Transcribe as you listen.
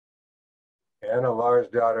Anna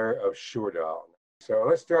Larsdatter of Skurdal. So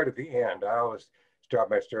let's start at the end. I always start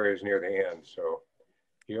my stories near the end. So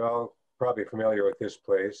you're all probably familiar with this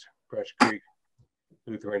place, Brush Creek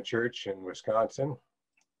Lutheran Church in Wisconsin,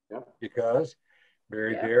 because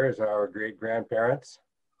buried there is our great grandparents,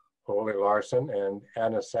 Holy Larson and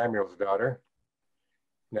Anna Samuel's daughter.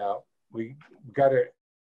 Now, we got to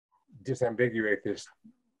disambiguate this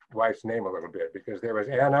wife's name a little bit, because there was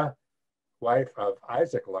Anna, wife of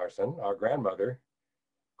Isaac Larson, our grandmother.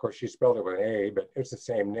 Of course, she spelled it with an A, but it's the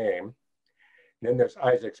same name. Then there's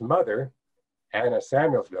Isaac's mother, Anna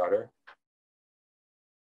Samuel's daughter,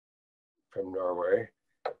 from Norway.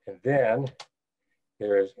 And then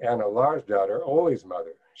there is Anna Larsdatter, Ole's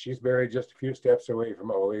mother. She's buried just a few steps away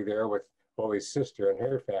from Ole, there with Ole's sister and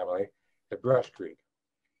her family at Brush Creek.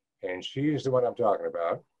 And she's the one I'm talking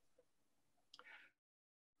about.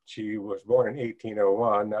 She was born in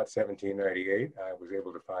 1801, not 1798. I was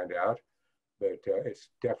able to find out, but it's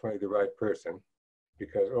definitely the right person,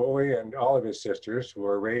 because Ole and all of his sisters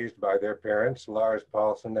were raised by their parents, Lars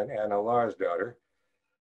Paulson and Anna Larsdatter.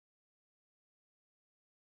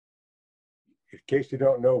 In case you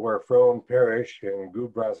don't know where Frone Parish in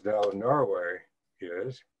Gudbrandsdal, Norway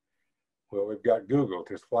is, well, we've got Google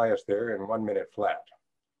to fly us there in 1 minute flat.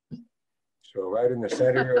 So right in the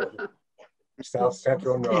center of south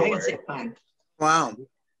central Norway. Wow.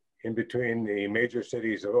 In between the major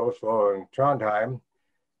cities of Oslo and Trondheim,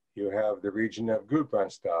 you have the region of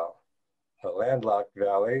Gudbrandsdal, a landlocked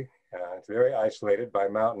valley. It's very isolated by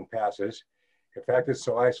mountain passes. In fact, it's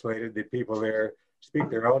so isolated that people there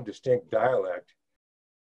speak their own distinct dialect.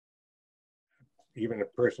 Even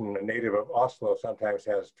a native of Oslo sometimes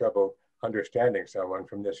has trouble understanding someone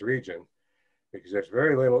from this region, because there's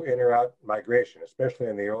very little in or out migration, especially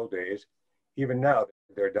in the old days. Even now,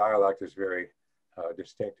 their dialect is very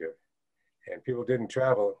distinctive. And people didn't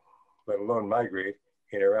travel, let alone migrate,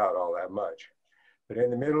 in or out all that much. But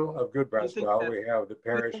in the middle of Gudbrandsdal, we have the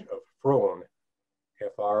parish of Frone,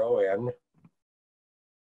 F-R-O-N.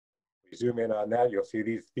 We zoom in on that, you'll see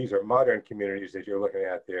these are modern communities that you're looking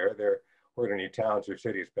at there. There weren't any towns or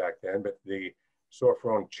cities back then, but the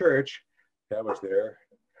Frone Church, that was there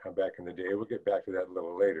back in the day. We'll get back to that a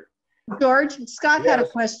little later. George, Scott had a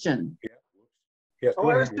question. Yeah. Yes, I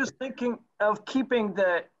was just thinking of keeping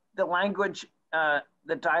the language,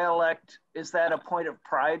 the dialect. Is that a point of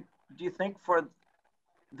pride, do you think, for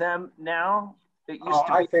them now? It used to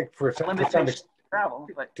be, I think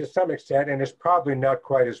to some extent, and it's probably not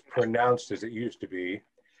quite as pronounced as it used to be.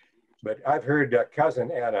 But I've heard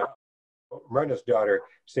cousin Anna, Myrna's daughter,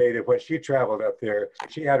 say that when she traveled up there,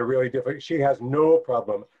 she had she has no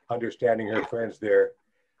problem understanding her friends there,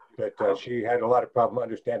 but she had a lot of problem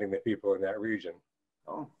understanding the people in that region.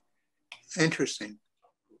 Oh, interesting.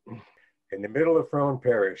 In the middle of Frone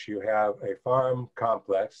Parish, you have a farm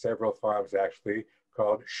complex, several farms actually,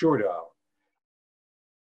 called Skurdal.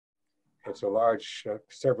 It's a large,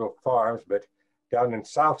 several farms, but down in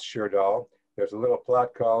South Skurdal, there's a little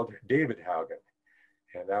plot called Davidhaugen.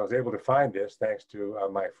 And I was able to find this thanks to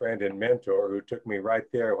my friend and mentor who took me right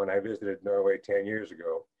there when I visited Norway 10 years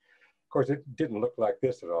ago. Of course, it didn't look like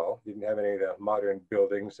this at all. Didn't have any of the modern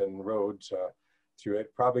buildings and roads through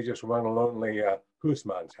it. Probably just one lonely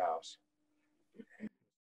husmann's house.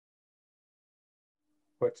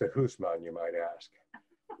 What's a husmann, you might ask?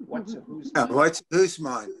 What's a husmann? Yeah, what's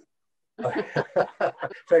husmann?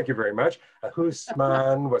 Thank you very much. A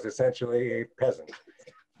husmann was essentially a peasant.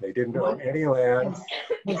 They didn't own any land.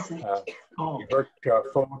 He worked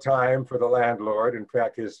full time for the landlord. In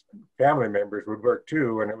fact, his family members would work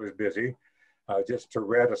too when it was busy, just to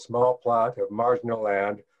rent a small plot of marginal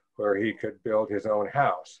land where he could build his own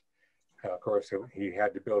house. Of course, he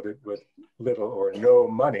had to build it with little or no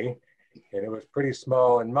money, and it was pretty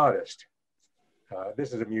small and modest.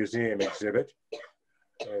 This is a museum exhibit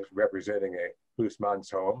representing a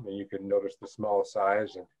husmann's home, and you can notice the small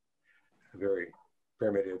size and very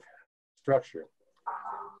primitive structure.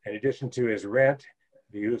 In addition to his rent,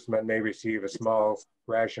 the husmann may receive a small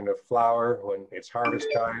ration of flour when it's harvest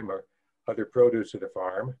time or other produce of the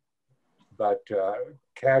farm, but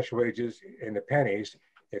cash wages in the pennies,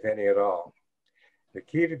 if any at all. The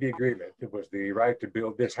key to the agreement was the right to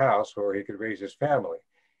build this house where he could raise his family.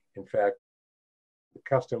 In fact, the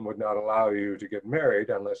custom would not allow you to get married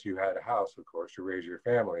unless you had a house, of course, to raise your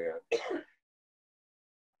family in.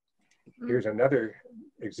 Here's another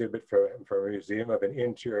exhibit from a museum of an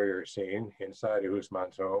interior scene inside a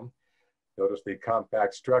husmann's home. Notice the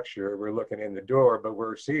compact structure. We're looking in the door, but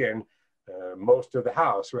we're seeing most of the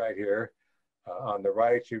house right here. On the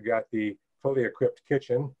right, you've got the fully equipped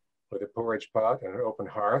kitchen with a porridge pot and an open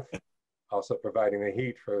hearth. also providing the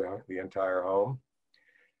heat for the entire home.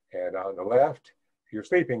 And on the left, your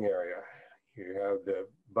sleeping area. You have the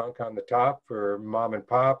bunk on the top for mom and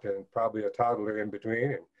pop and probably a toddler in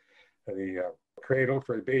between, and the cradle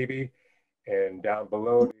for the baby. And down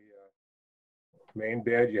below the main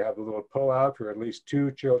bed, you have the little pull-out for at least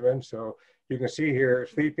 2 children. So you can see here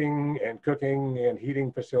sleeping and cooking and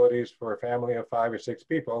heating facilities for a family of 5 or 6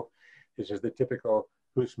 people. This is the typical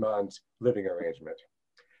husman's living arrangement.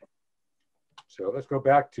 So let's go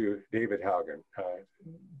back to David Haugen.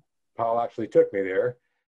 Paul actually took me there.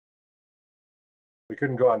 We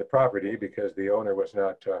couldn't go on the property because the owner was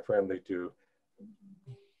not friendly to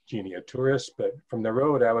genial tourists, but from the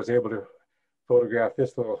road I was able to photograph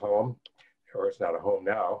this little home, or it's not a home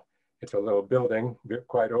now. It's a little building,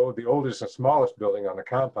 quite old, the oldest and smallest building on the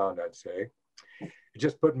compound, I'd say. It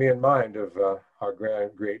just put me in mind of our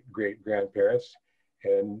great-grandparents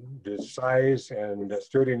and the size and the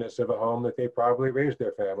sturdiness of a home that they probably raised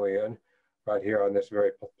their family in right here on this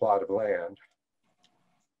very plot of land.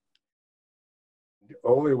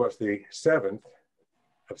 Ole was the 7th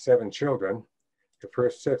of 7 children. The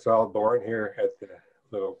first 6 all born here at the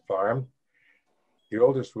little farm. The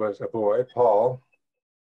oldest was a boy, Paul,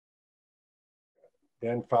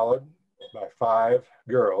 then followed by 5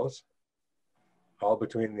 girls, all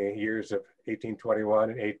between the years of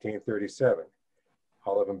 1821 and 1837.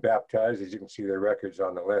 All of them baptized, as you can see their records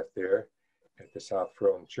on the left there at the South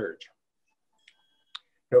Frone Church.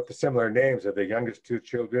 Note the similar names of the youngest 2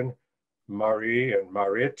 children, Marie and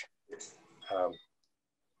Marit.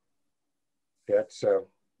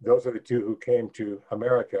 Those are the 2 who came to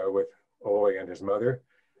America with Ole and his mother.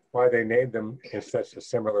 Why they named them in such a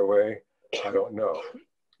similar way, I don't know.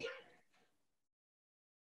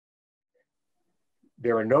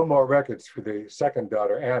 There are no more records for the second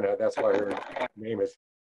daughter, Anna. That's why her name is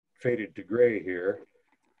faded to gray here,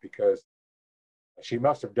 because she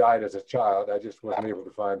must have died as a child. I just wasn't able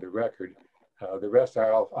to find the record. The rest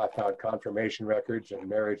I found confirmation records and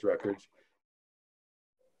marriage records.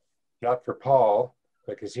 Not for Paul,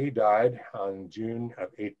 because he died on June of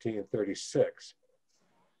 1836.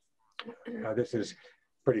 Now this is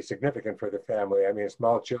pretty significant for the family. I mean,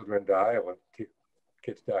 small children die. Well,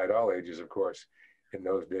 kids die at all ages, of course, in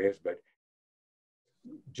those days, but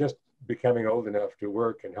just becoming old enough to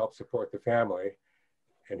work and help support the family,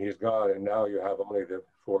 and he's gone, and now you have only the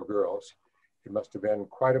 4 girls. It must have been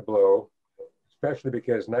quite a blow, especially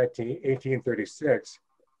because 1836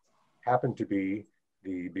 happened to be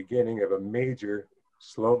the beginning of a major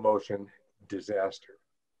slow motion disaster.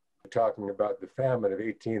 We're talking about the famine of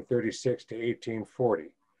 1836 to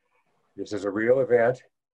 1840. This is a real event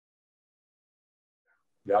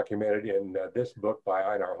documented in this book by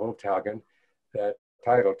Einar Hovthagen. That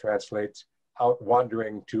title translates Out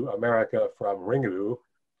Wandering to America from Ringebu.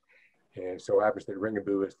 And so happens that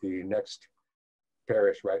Ringebu is the next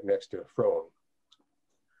parish right next to Frone.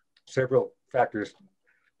 Several factors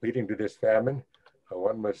leading to this famine.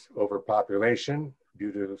 One was overpopulation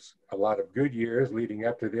due to a lot of good years leading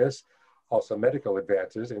up to this. Also medical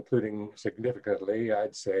advances, including significantly,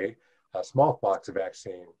 I'd say, a smallpox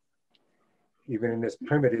vaccine. Even in this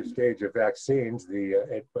primitive stage of vaccines,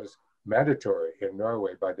 it was mandatory in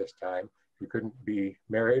Norway by this time. You couldn't be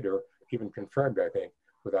married or even confirmed, I think,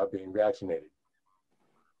 without being vaccinated.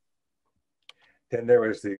 Then there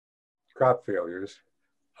was the crop failures,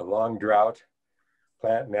 a long drought,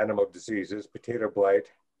 plant and animal diseases, potato blight,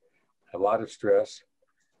 a lot of stress.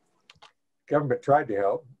 Government tried to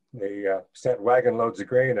help. They sent wagon loads of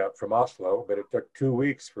grain up from Oslo, but it took 2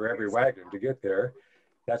 weeks for every wagon to get there.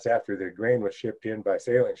 That's after the grain was shipped in by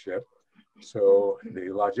sailing ship. So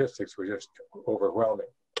the logistics were just overwhelming.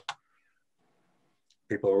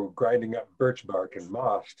 People were grinding up birch bark and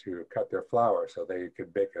moss to cut their flour so they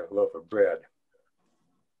could bake a loaf of bread.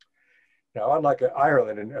 Now, unlike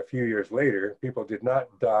Ireland, and a few years later, people did not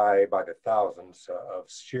die by the thousands of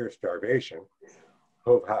sheer starvation.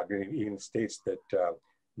 Hovhagen even states that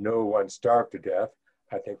no one starved to death.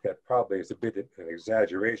 I think that probably is a bit of an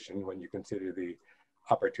exaggeration when you consider the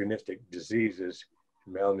opportunistic diseases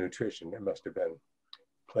and malnutrition that must have been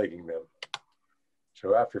plaguing them.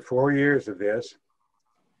 So after 4 years of this,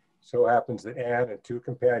 so happens that Anne and 2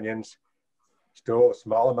 companions stole a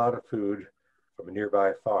small amount of food from a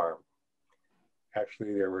nearby farm.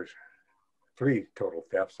 Actually, there were 3 total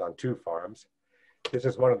thefts on 2 farms. This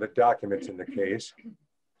is one of the documents in the case.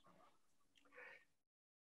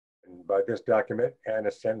 And by this document, Anne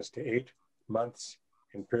is sentenced to 8 months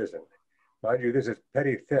in prison. Mind you, this is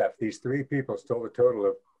petty theft. These 3 people stole a total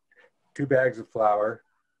of 2 bags of flour,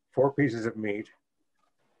 4 pieces of meat,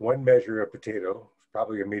 1 measure of potato,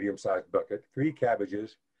 probably a medium-sized bucket, 3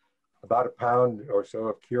 cabbages, about a pound or so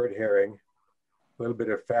of cured herring, a little bit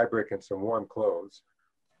of fabric, and some warm clothes.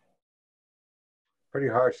 Pretty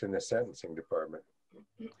harsh in the sentencing department.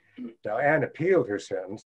 Now, Anne appealed her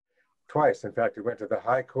sentence twice. In fact, it went to the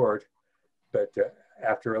High Court, but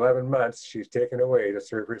after 11 months, she's taken away to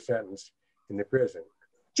serve her sentence in the prison.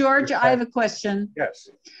 George, I have a question. Yes.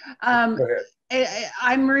 Um, Go ahead.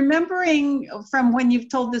 I'm remembering from when you've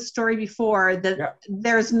told this story before that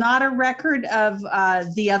there's not a record of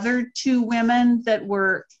the other two women that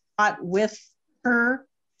were caught with her.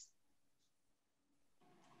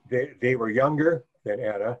 They were younger than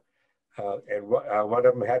Anna, and one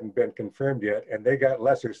of them hadn't been confirmed yet, and they got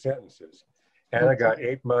lesser sentences. Anna got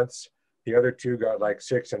 8 months. The other two got like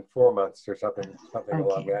 6 and 4 months or something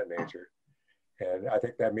along that nature. And I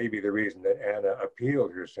think that may be the reason that Anna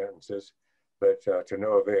appealed her sentences, but to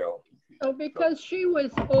no avail. So because she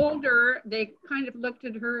was older, they kind of looked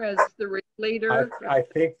at her as the ringleader. I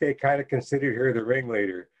think they kind of considered her the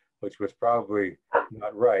ringleader, which was probably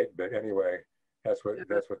not right, but anyway, that's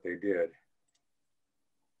what they did.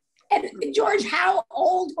 And George, how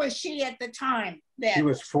old was she at the time then? She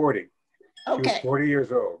was 40. Okay. She was 40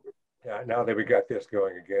 years old. Now that we got this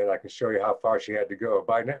going again, I can show you how far she had to go.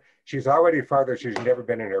 By now, she's already farther she's never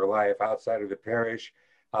been in her life, outside of the parish,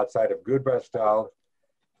 outside of Skurdal,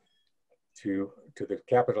 to the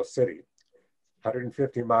capital city.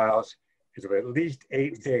 150 miles is at least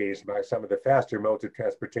 8 days by some of the faster modes of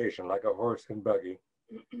transportation, like a horse and buggy.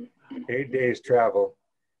 8 days travel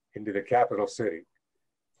into the capital city.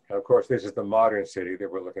 And of course, this is the modern city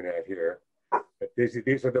that we're looking at here. But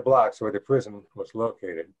these are the blocks where the prison was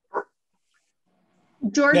located.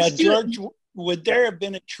 George, now, George, would there have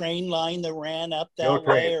been a train line that ran up that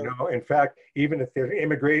way? Or? No, in fact, even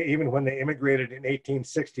when they immigrated in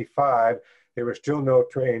 1865, there was still no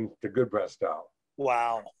train to Skurdal.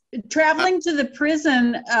 Wow. traveling to the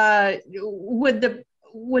prison, would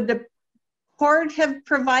the court have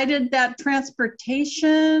provided that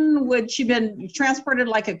transportation? Would she been transported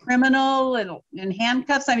like a criminal and in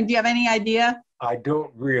handcuffs? I mean, do you have any idea? I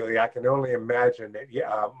don't really. I can only imagine that,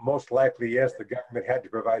 most likely, yes, the government had to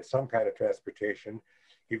provide some kind of transportation.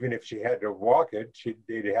 Even if she had to walk it,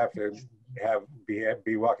 they'd have to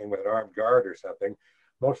be walking with an armed guard or something.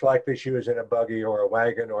 Most likely she was in a buggy or a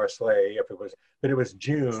wagon or a sleigh but it was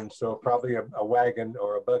June, so probably a wagon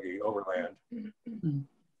or a buggy overland.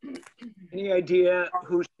 Any idea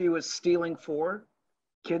who she was stealing for?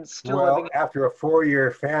 Kids still Well, after a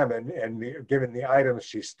 4-year famine and given the items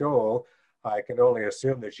she stole, I can only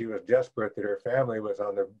assume that she was desperate that her family was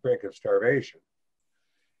on the brink of starvation.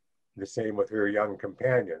 The same with her young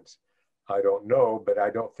companions. I don't know, but I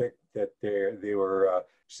don't think that they were a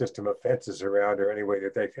system of fences around or any way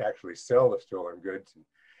that they could actually sell the stolen goods. And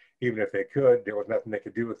even if they could, there was nothing they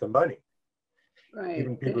could do with the money. Right.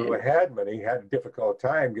 Even people who had money had a difficult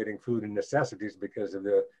time getting food and necessities because of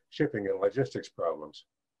the shipping and logistics problems.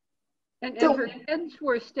 And her kids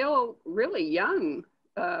were still really young.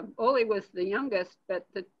 Ole was the youngest, but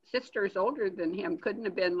the sister's older than him. Couldn't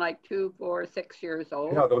have been like 2, 4, 6 years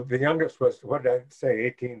old. No, the youngest was, what did I say,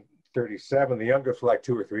 1837. The youngest was like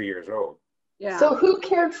 2 or 3 years old. Yeah. So who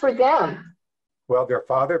cared for them? Well, their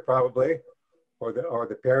father probably, or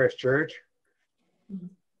the parish church.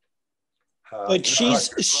 But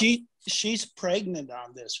she's pregnant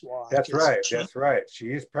on this walk. That's right. That's right.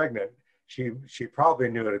 She is pregnant. She probably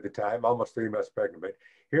knew it at the time, almost 3 months pregnant. But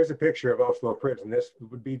here's a picture of Oslo Prison. This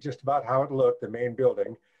would be just about how it looked, the main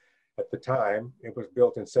building at the time. It was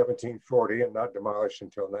built in 1740 and not demolished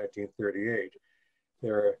until 1938.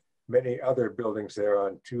 There are many other buildings there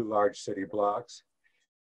on 2 large city blocks.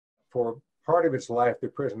 For part of its life, the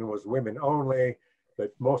prison was women only,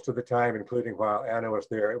 but most of the time, including while Anna was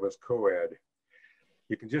there, it was co-ed.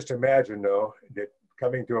 You can just imagine, though, that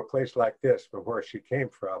coming to a place like this from where she came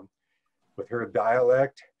from, with her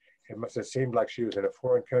dialect, it must have seemed like she was in a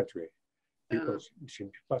foreign country. She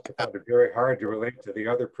must have found it very hard to relate to the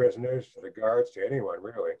other prisoners, to the guards, to anyone,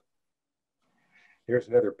 really. Here's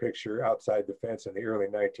another picture outside the fence in the early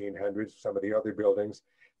 1900s, some of the other buildings.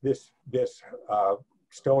 This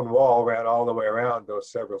stone wall ran all the way around those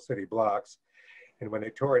several city blocks. And when they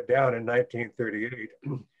tore it down in 1938,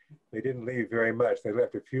 they didn't leave very much. They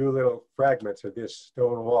left a few little fragments of this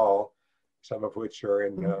stone wall, some of which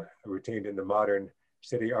are retained in the modern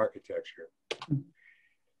city architecture.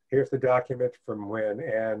 Here's the document from when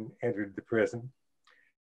Anne entered the prison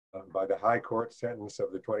by the High Court sentence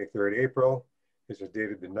of the 23rd April. This is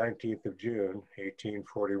dated the 19th of June,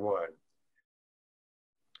 1841.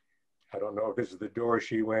 I don't know if this is the door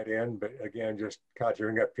she went in, but again, just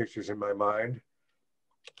conjuring up pictures in my mind.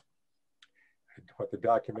 what the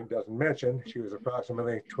document doesn't mention, she was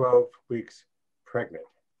approximately 12 weeks pregnant.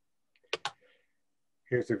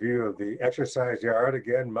 Here's a view of the exercise yard,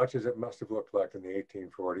 again, much as it must have looked like in the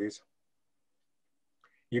 1840s.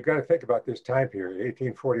 You've got to think about this time period,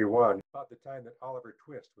 1841, about the time that Oliver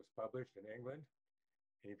Twist was published in England.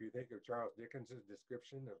 And if you think of Charles Dickens's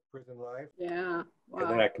description of prison life, Yeah.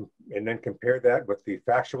 Wow. and then compare that with the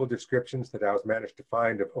factual descriptions that I was managed to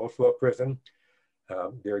find of Oslo prison,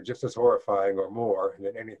 they're just as horrifying or more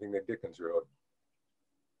than anything that Dickens wrote.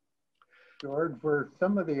 George, were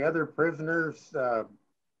some of the other prisoners,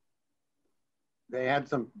 they had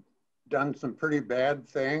done some pretty bad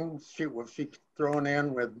things? Was she thrown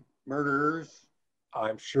in with murderers?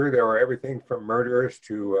 I'm sure there were everything from murderers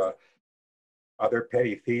to other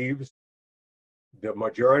petty thieves. The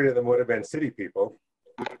majority of them would have been city people,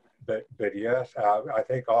 but yes, I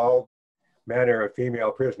think all manner of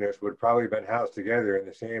female prisoners would probably have been housed together in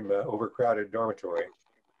the same overcrowded dormitory,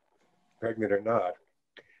 pregnant or not.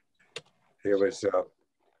 There was,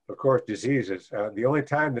 of course, diseases. The only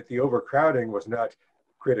time that the overcrowding was not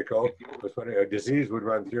critical was when a disease would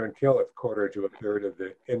run through and kill a quarter to a third of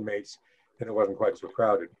the inmates, and it wasn't quite so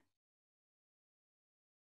crowded.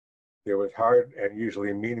 There was hard and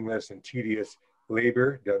usually meaningless and tedious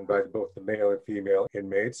labor done by both the male and female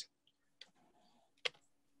inmates.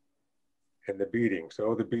 And the beatings,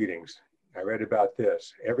 the beatings. I read about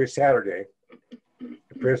this. Every Saturday,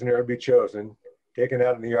 the prisoner would be chosen, taken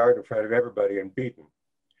out in the yard in front of everybody and beaten.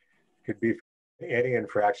 Could be any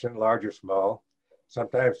infraction, large or small.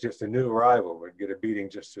 Sometimes just a new arrival would get a beating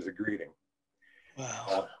just as a greeting.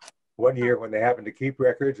 Wow. One year when they happened to keep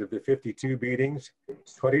records of the 52 beatings,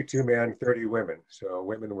 22 men, 30 women. So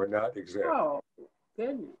women were not exempt. Oh,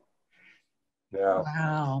 goodness. Now,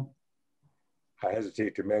 Wow. I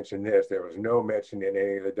hesitate to mention this. There was no mention in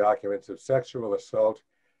any of the documents of sexual assault,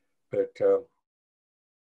 but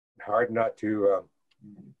hard not to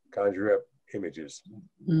conjure up images.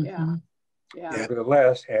 Yeah. Yeah.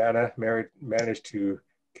 Nevertheless, Anna managed to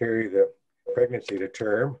carry the pregnancy to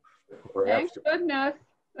term, perhaps Thank goodness.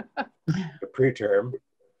 the preterm.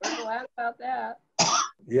 We're glad about that.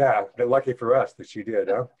 Yeah, but lucky for us that she did,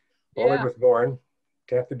 huh? Yeah. Ole was born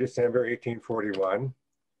 10th of December, 1841.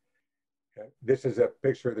 This is a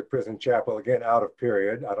picture of the prison chapel, again, out of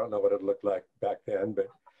period. I don't know what it looked like back then, but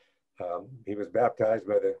he was baptized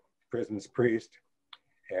by the prison's priest.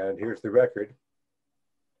 And here's the record.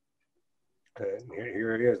 And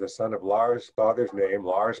here he is, the son of Lars' father's name,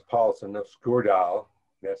 Lars Paulson of Skurdal.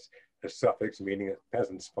 That's a suffix meaning a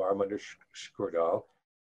peasant's farm under Skurdal.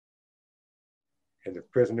 And the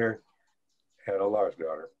prisoner had a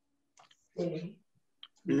Larsdatter.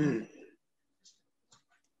 Mm.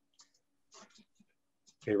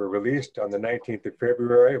 They were released on the 19th of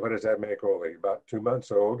February. What does that make Ole? About 2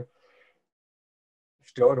 months old.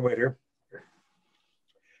 Still in winter.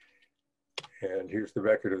 And here's the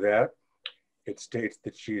record of that. It states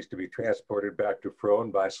that she's to be transported back to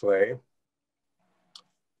Frone by sleigh.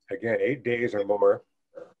 Again, 8 days or more.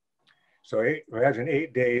 So imagine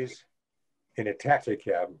 8 days in a taxi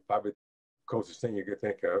cab, probably the closest thing you could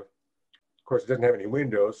think of. Of course, it doesn't have any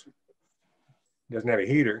windows. It doesn't have a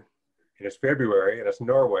heater. And it's February, and it's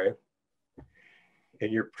Norway.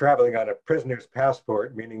 And you're traveling on a prisoner's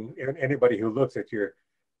passport, meaning anybody who looks at your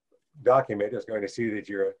document is going to see that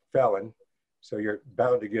you're a felon. So you're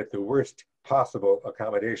bound to get the worst possible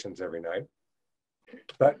accommodations every night.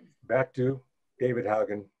 But back to David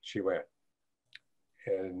Haugen, she went.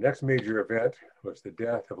 And the next major event was the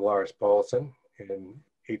death of Lars Paulson in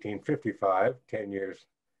 1855, 10 years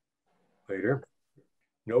later.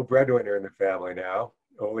 No breadwinner in the family now.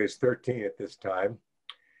 Ole is 13 at this time.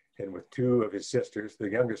 And with two of his sisters, the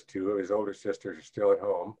youngest two of his older sisters are still at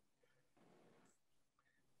home.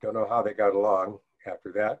 Don't know how they got along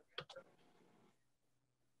after that.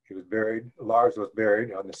 He was buried, Lars was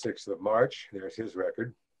buried on the 6th of March. There's his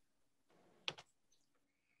record.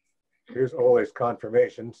 Here's Ole's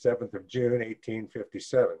confirmation, 7th of June,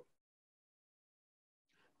 1857.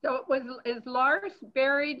 So is Lars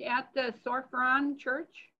buried at the Sorfran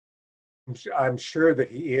church? I'm sure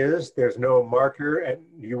that he is. There's no marker, and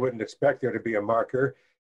you wouldn't expect there to be a marker.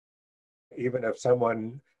 Even if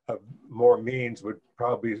someone of more means would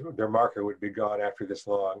probably, their marker would be gone after this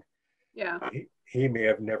long. Yeah. He may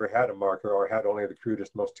have never had a marker or had only the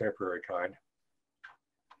crudest, most temporary kind.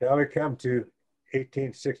 Now we come to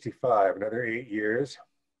 1865, another 8 years.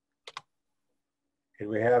 And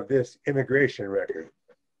we have this immigration record.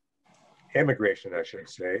 Emigration, I should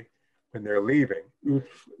say, when they're leaving,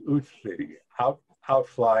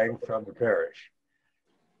 outflying from the parish.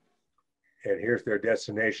 And here's their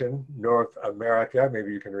destination, North America.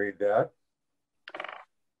 Maybe you can read that.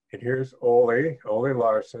 And here's Ole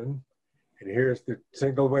Larson. And here's the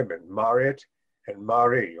single women, Marit and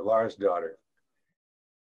Marie, Larsdatter.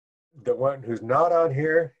 The one who's not on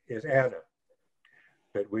here is Anna.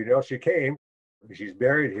 But we know she came. She's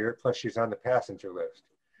buried here, plus she's on the passenger list.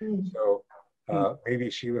 So maybe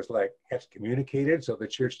she was like excommunicated, so the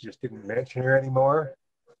church just didn't mention her anymore.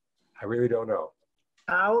 I really don't know.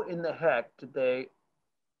 How in the heck did they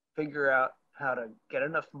figure out how to get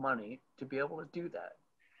enough money to be able to do that?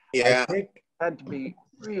 Yeah. I think It had to be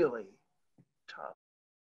really tough.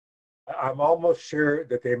 I'm almost sure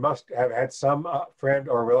that they must have had some friend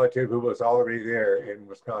or relative who was already there in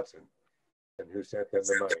Wisconsin and who sent them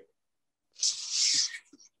the money.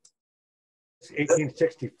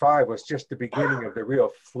 1865 was just the beginning of the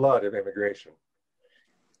real flood of immigration.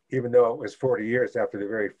 Even though it was 40 years after the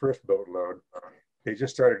very first boatload, they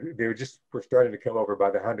were starting to come over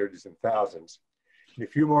by the hundreds and thousands. In a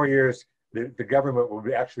few more years, the government will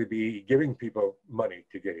actually be giving people money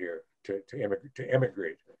to get here, to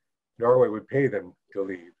immigrate. Norway would pay them to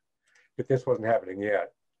leave, but this wasn't happening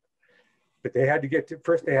yet. But they had to get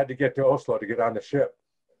to Oslo to get on the ship.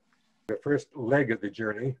 The first leg of the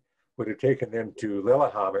journey would have taken them to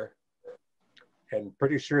Lillehammer, and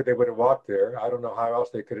pretty sure they would have walked there. I don't know how else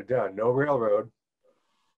they could have done. No railroad.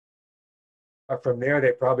 From there,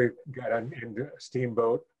 they probably got on into a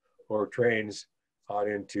steamboat or trains on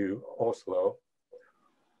into Oslo.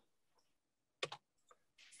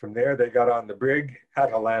 From there, they got on the brig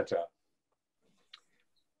Atalanta.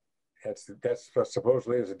 That's what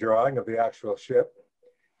supposedly is a drawing of the actual ship.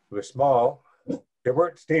 It was small. There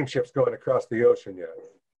weren't steamships going across the ocean yet.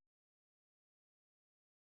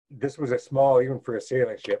 This was a small, even for a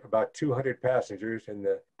sailing ship, about 200 passengers in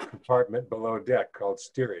the compartment below deck called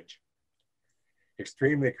steerage.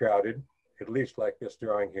 Extremely crowded, at least like this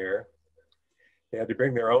drawing here. They had to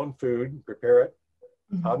bring their own food, prepare it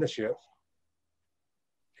on the ship,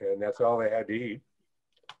 and that's all they had to eat.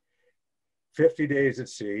 50 days at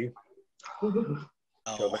sea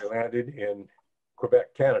until they landed in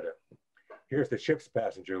Quebec, Canada. Here's the ship's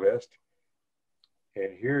passenger list.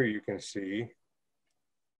 And here you can see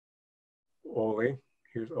Ole,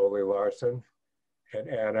 here's Ole Larson, and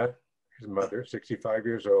Anna, his mother, 65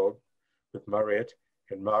 years old, with Marit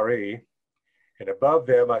and Marie. And above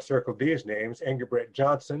them, I circled these names, Engelbrekt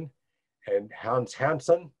Johnson and Hans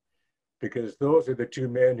Hansen, because those are the two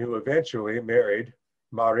men who eventually married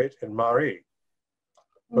Marit and Marie.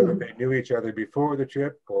 Whether they knew each other before the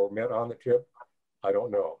trip or met on the trip, I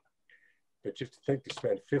don't know. But just to think to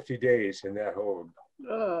spend 50 days in that hold,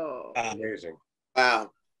 amazing.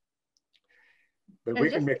 Wow. But we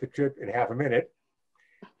can make the trip in half a minute.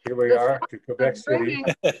 Here we are to Quebec City.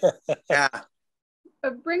 Yeah.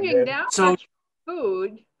 Bringing that much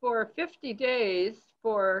food for 50 days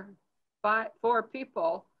for 4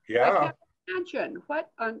 people. Yeah. I can't imagine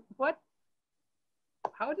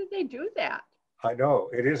how did they do that? I know,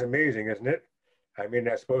 it is amazing, isn't it? I mean,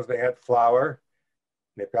 I suppose they had flour.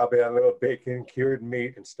 They probably had a little bacon, cured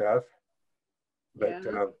meat and stuff. But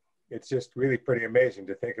it's just really pretty amazing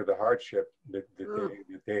to think of the hardship that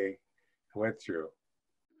they went through.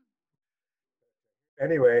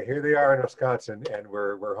 Anyway, here they are in Wisconsin, and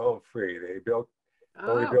we're home free. They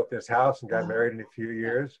only built this house and got married in a few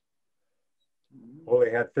years. Ole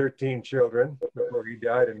had 13 children before he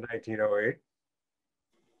died in 1908.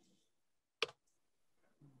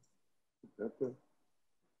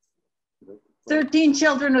 13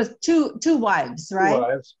 children with two wives, right? 2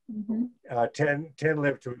 wives. 10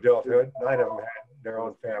 lived to adulthood. 9 of them had their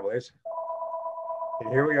own families. And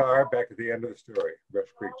here we are back at the end of the story, Rush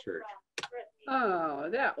Creek Church. Oh,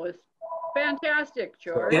 that was fantastic,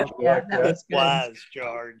 George. Yeah, that was good. Was,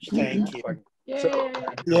 George. Thank you. Yay.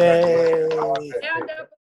 Yay. Stand up.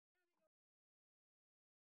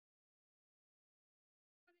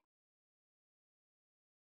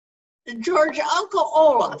 George, Uncle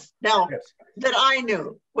Olaf, now Yes. that I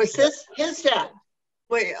knew, was this his dad?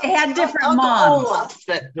 Wait, They had different Uncle moms. Olaf,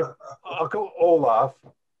 Uncle Olaf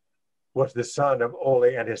was the son of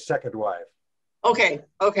Ole and his second wife. okay.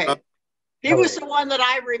 He was the one that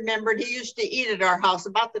I remembered. He used to eat at our house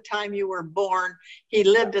about the time you were born. He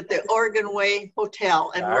lived at the Oregon Way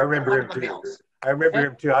Hotel and I remember him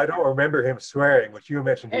too. I don't remember him swearing, which you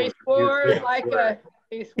mentioned. He swore like a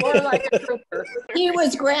trooper. He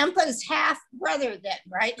was Grandpa's half brother then,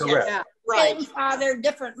 right? Correct. Yeah. Right. Same father,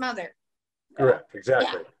 different mother. Correct,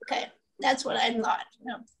 exactly. Yeah. Okay, that's what I thought.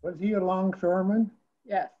 No. Was he a longshoreman?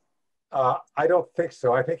 Yes. I don't think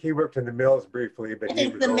so. I think he worked in the mills briefly, but I he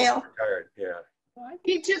think was the mill. retired. Yeah.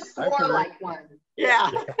 He just swore like one. Yeah.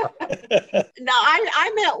 Now,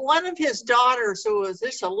 I met one of his daughters who was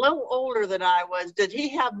just a little older than I was. Did he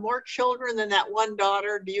have more children than that one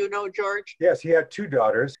daughter? Do you know, George? Yes, he had two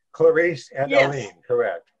daughters, Clarice and Yes. Aline,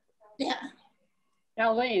 correct. Yeah.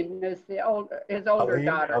 Aline is his older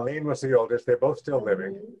daughter. Aline was the oldest. They're both still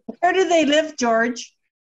living. Where do they live, George?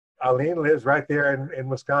 Aline lives right there in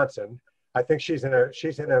Wisconsin. I think she's in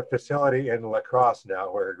a facility in La Crosse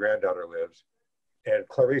now where her granddaughter lives. And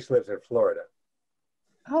Clarice lives in Florida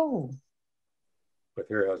Oh, with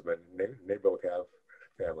her husband. They both have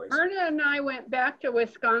families. Erna and I went back to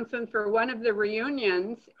Wisconsin for one of the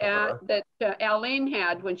reunions that Aline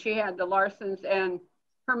had when she had the Larsons, and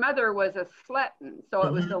her mother was a Sletton, so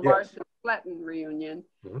it was the Larson-Sletton reunion.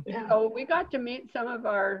 Mm-hmm. So we got to meet some of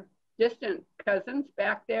our distant cousins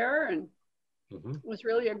back there, and it was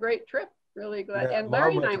really a great trip. Really glad. Yeah, and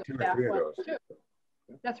Larry and I went to went 2 or back 3 of once those. too.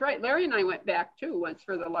 That's right. Larry and I went back too once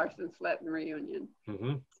for the Larson-Sletton reunion.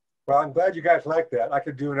 Mm-hmm. Well, I'm glad you guys like that. I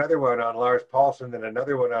could do another one on Lars Paulson and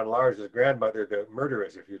another one on Lars's grandmother, the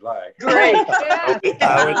murderess, if you'd like. Great. Yeah.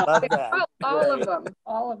 I would love that. All of them.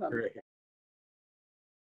 All of them. Great.